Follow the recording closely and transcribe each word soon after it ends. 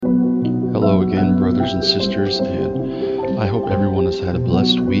Hello again, brothers and sisters, and I hope everyone has had a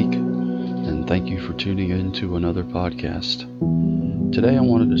blessed week, and thank you for tuning in to another podcast. Today I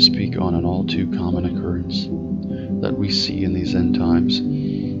wanted to speak on an all too common occurrence that we see in these end times.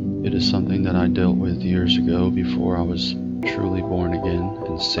 It is something that I dealt with years ago before I was truly born again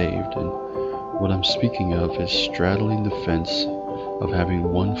and saved, and what I'm speaking of is straddling the fence of having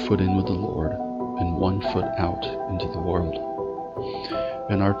one foot in with the Lord and one foot out into the world.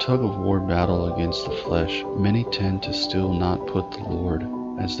 In our tug-of-war battle against the flesh, many tend to still not put the Lord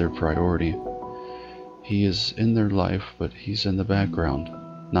as their priority. He is in their life, but He's in the background,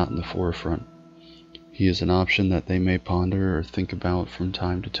 not in the forefront. He is an option that they may ponder or think about from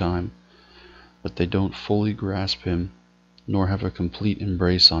time to time, but they don't fully grasp Him, nor have a complete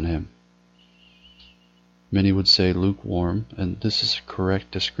embrace on Him. Many would say lukewarm, and this is a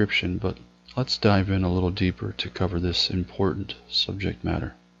correct description, but let's dive in a little deeper to cover this important subject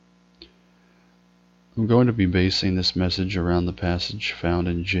matter. I'm going to be basing this message around the passage found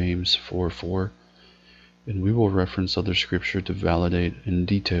in James 4:4, and we will reference other scripture to validate and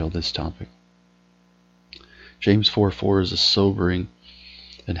detail this topic. James 4:4 is a sobering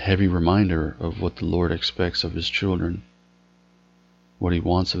and heavy reminder of what the Lord expects of His children, what He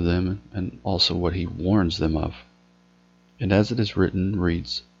wants of them, and also what He warns them of. And as it is written,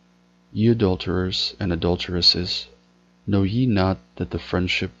 reads, "Ye adulterers and adulteresses, know ye not that the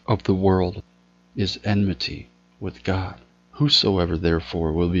friendship of the world is enmity with God? Whosoever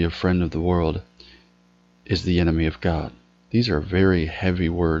therefore will be a friend of the world is the enemy of God." These are very heavy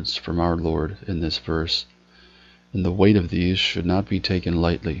words from our Lord in this verse, and the weight of these should not be taken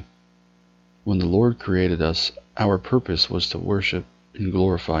lightly. When the Lord created us, our purpose was to worship and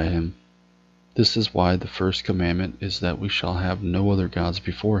glorify Him. This is why the first commandment is that we shall have no other gods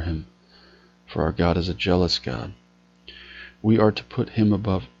before Him, for our God is a jealous God. We are to put Him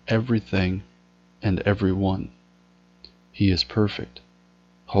above everything and everyone. He is perfect,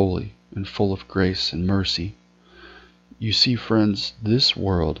 holy, and full of grace and mercy. You see, friends, this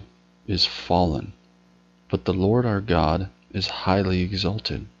world is fallen, but the Lord our God is highly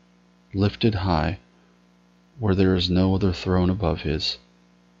exalted, lifted high, where there is no other throne above His.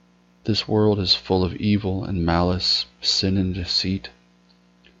 This world is full of evil and malice, sin and deceit,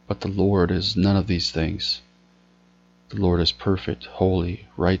 but the Lord is none of these things. The Lord is perfect, holy,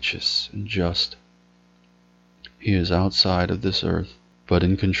 righteous, and just. He is outside of this earth, but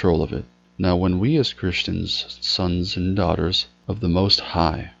in control of it. Now, when we as Christians, sons and daughters of the Most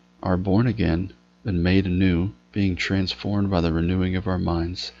High, are born again and made anew, being transformed by the renewing of our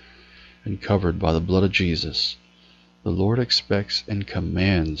minds and covered by the blood of Jesus, the Lord expects and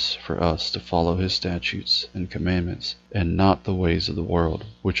commands for us to follow His statutes and commandments, and not the ways of the world,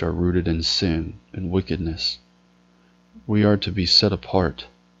 which are rooted in sin and wickedness. We are to be set apart,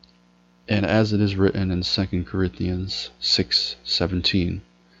 and as it is written in 2 Corinthians 6:17,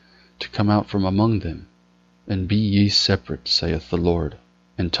 to come out from among them, and be ye separate, saith the Lord,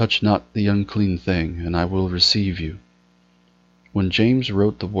 and touch not the unclean thing, and I will receive you. When James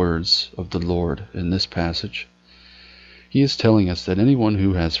wrote the words of the Lord in this passage, he is telling us that anyone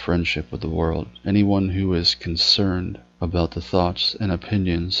who has friendship with the world, anyone who is concerned about the thoughts and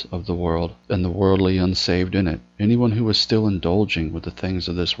opinions of the world and the worldly unsaved in it, anyone who is still indulging with the things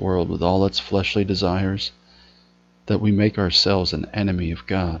of this world with all its fleshly desires, that we make ourselves an enemy of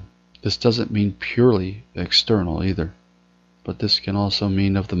God. This doesn't mean purely external either, but this can also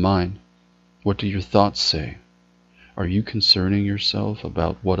mean of the mind. What do your thoughts say? Are you concerning yourself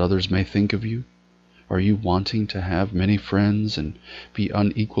about what others may think of you? Are you wanting to have many friends and be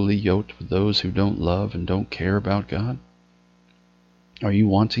unequally yoked with those who don't love and don't care about God? Are you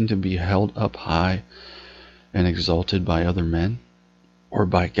wanting to be held up high and exalted by other men or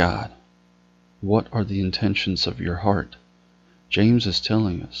by God? What are the intentions of your heart? James is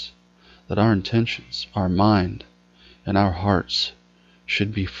telling us that our intentions, our mind, and our hearts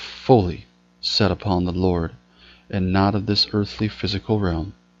should be fully set upon the Lord and not of this earthly physical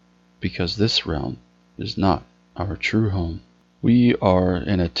realm, because this realm is not our true home. We are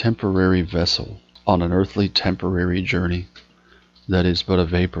in a temporary vessel on an earthly temporary journey that is but a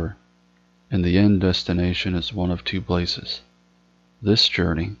vapor, and the end destination is one of two places. This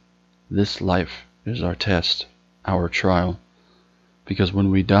journey, this life, is our test, our trial, because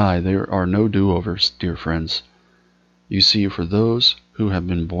when we die there are no do-overs, dear friends. You see, for those who have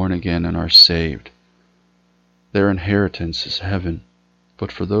been born again and are saved, their inheritance is heaven.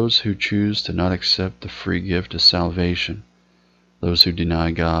 But for those who choose to not accept the free gift of salvation, those who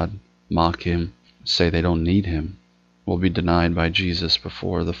deny God, mock Him, say they don't need Him, will be denied by Jesus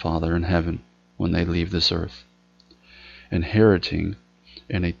before the Father in heaven when they leave this earth, inheriting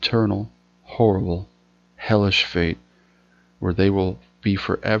an eternal horrible, hellish fate where they will be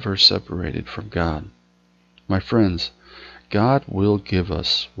forever separated from God. My friends, God will give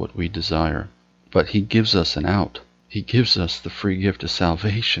us what we desire, but He gives us an out. He gives us the free gift of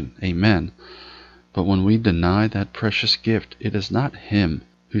salvation. Amen. But when we deny that precious gift, it is not Him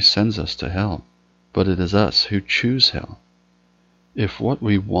who sends us to hell, but it is us who choose hell. If what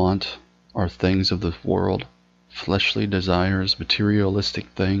we want are things of the world, fleshly desires, materialistic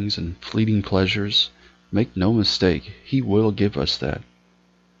things, and fleeting pleasures, make no mistake, He will give us that.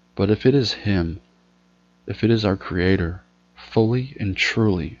 But if it is Him, if it is our Creator, fully and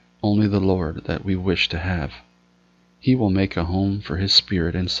truly only the Lord that we wish to have, He will make a home for His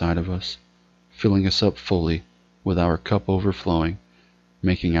Spirit inside of us, filling us up fully with our cup overflowing,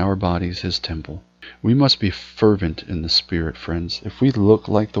 making our bodies His temple. We must be fervent in the Spirit, friends. If we look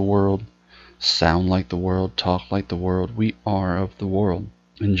like the world, sound like the world, talk like the world, we are of the world.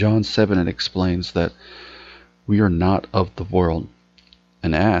 In John 7 it explains that we are not of the world,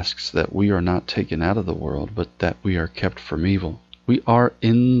 and asks that we are not taken out of the world, but that we are kept from evil. We are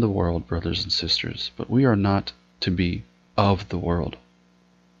in the world, brothers and sisters, but we are not to be of the world.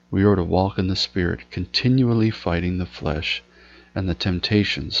 We are to walk in the Spirit, continually fighting the flesh and the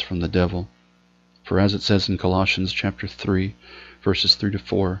temptations from the devil. For as it says in Colossians chapter 3, verses 3 to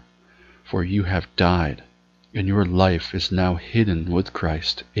 4, "For you have died, and your life is now hidden with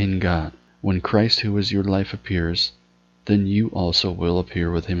Christ in God. When Christ, who is your life, appears, then you also will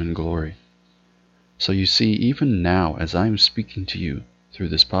appear with Him in glory." So you see, even now, as I am speaking to you through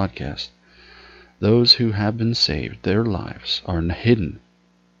this podcast, those who have been saved, their lives are hidden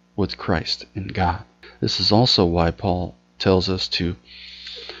with Christ in God. This is also why Paul tells us to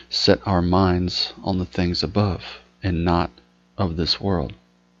set our minds on the things above and not of this world.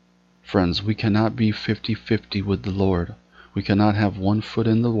 Friends, we cannot be 50-50 with the Lord. We cannot have 1 foot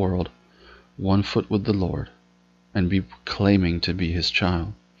in the world, 1 foot with the Lord, and be claiming to be His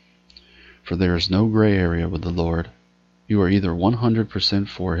child. For there is no gray area with the Lord. You are either 100%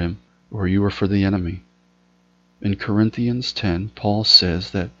 for Him, or you are for the enemy. In Corinthians 10, Paul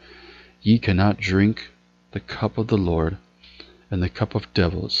says that ye cannot drink the cup of the Lord and the cup of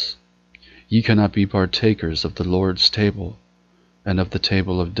devils. Ye cannot be partakers of the Lord's table and of the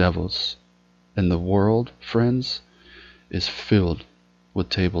table of devils. And the world, friends, is filled with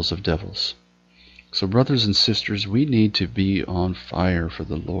tables of devils. So brothers and sisters, we need to be on fire for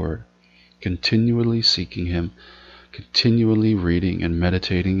the Lord, continually seeking Him, continually reading and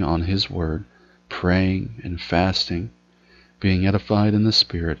meditating on His Word, praying and fasting, being edified in the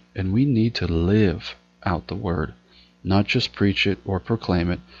Spirit, and we need to live out the Word, not just preach it or proclaim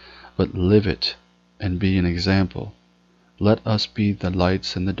it, but live it and be an example. Let us be the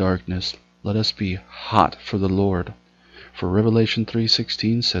lights in the darkness. Let us be hot for the Lord. For Revelation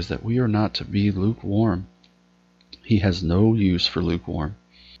 3:16 says that we are not to be lukewarm. He has no use for lukewarm.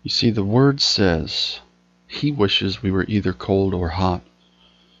 You see, the Word says He wishes we were either cold or hot.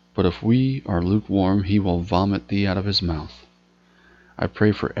 But if we are lukewarm, He will vomit thee out of His mouth. I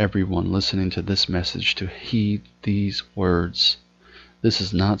pray for everyone listening to this message to heed these words. This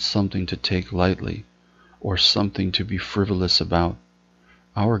is not something to take lightly or something to be frivolous about.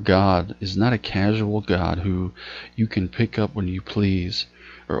 Our God is not a casual God who you can pick up when you please,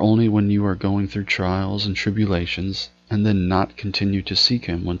 or only when you are going through trials and tribulations, and then not continue to seek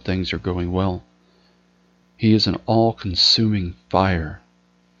Him when things are going well. He is an all-consuming fire.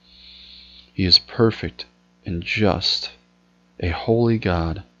 He is perfect and just, a holy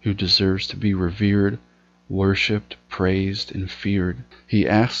God who deserves to be revered, worshipped, praised, and feared. He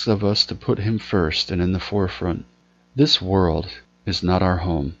asks of us to put Him first and in the forefront. This world is not our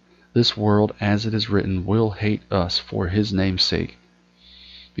home. This world, as it is written, will hate us for His name's sake,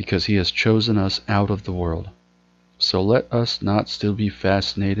 because He has chosen us out of the world. So let us not still be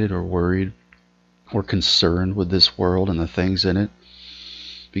fascinated or worried or concerned with this world and the things in it,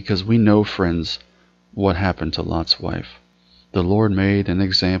 because we know, friends, what happened to Lot's wife. The Lord made an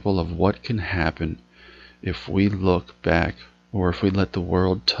example of what can happen if we look back or if we let the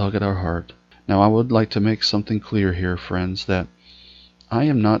world tug at our heart. Now, I would like to make something clear here, friends, that I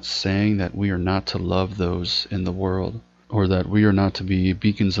am not saying that we are not to love those in the world, or that we are not to be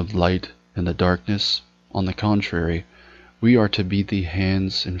beacons of light in the darkness. On the contrary, we are to be the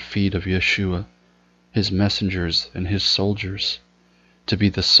hands and feet of Yeshua, His messengers and His soldiers, to be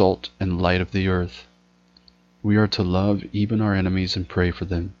the salt and light of the earth. We are to love even our enemies and pray for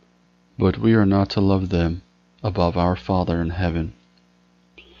them, but we are not to love them above our Father in heaven.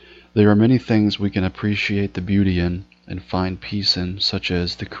 There are many things we can appreciate the beauty in and find peace in, such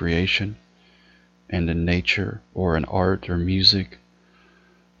as the creation, and in nature, or in art or music,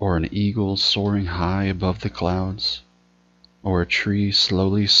 or an eagle soaring high above the clouds, or a tree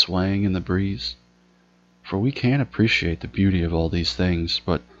slowly swaying in the breeze. For we can appreciate the beauty of all these things,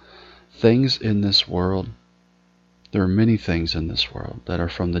 but things in this world, there are many things in this world that are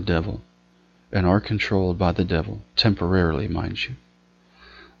from the devil and are controlled by the devil, temporarily, mind you.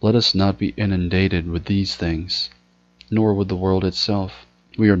 Let us not be inundated with these things, nor with the world itself.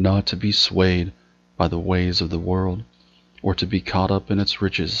 We are not to be swayed by the ways of the world, or to be caught up in its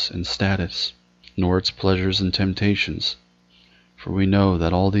riches and status, nor its pleasures and temptations. For we know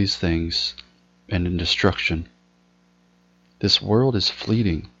that all these things end in destruction. This world is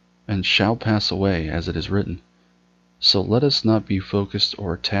fleeting and shall pass away, as it is written. So let us not be focused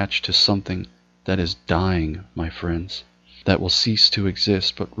or attached to something that is dying, my friends, that will cease to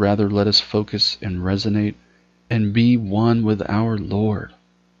exist, but rather let us focus and resonate and be one with our Lord,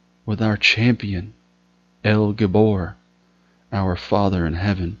 with our champion, El Gabor, our Father in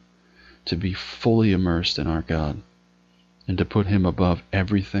heaven, to be fully immersed in our God, and to put him above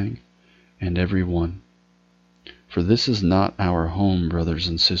everything and everyone. For this is not our home, brothers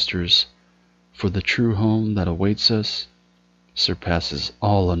and sisters, for the true home that awaits us surpasses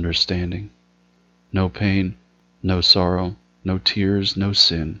all understanding. No pain, no sorrow, no tears, no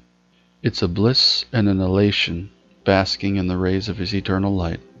sin. It's a bliss and an elation basking in the rays of his eternal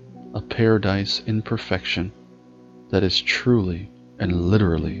light, a paradise in perfection that is truly and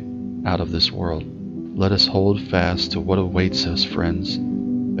literally out of this world. Let us hold fast to what awaits us, friends,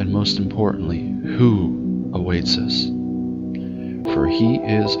 and most importantly, who awaits us. For he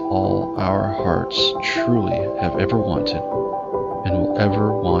is all our hearts truly have ever wanted and will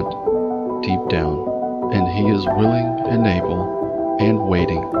ever want deep down, and he is willing and able and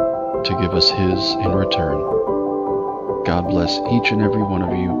waiting to give us his in return. God bless each and every one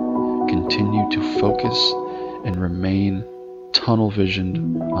of you. Continue to focus and remain tunnel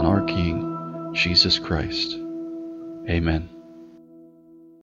visioned on our King, Jesus Christ. Amen.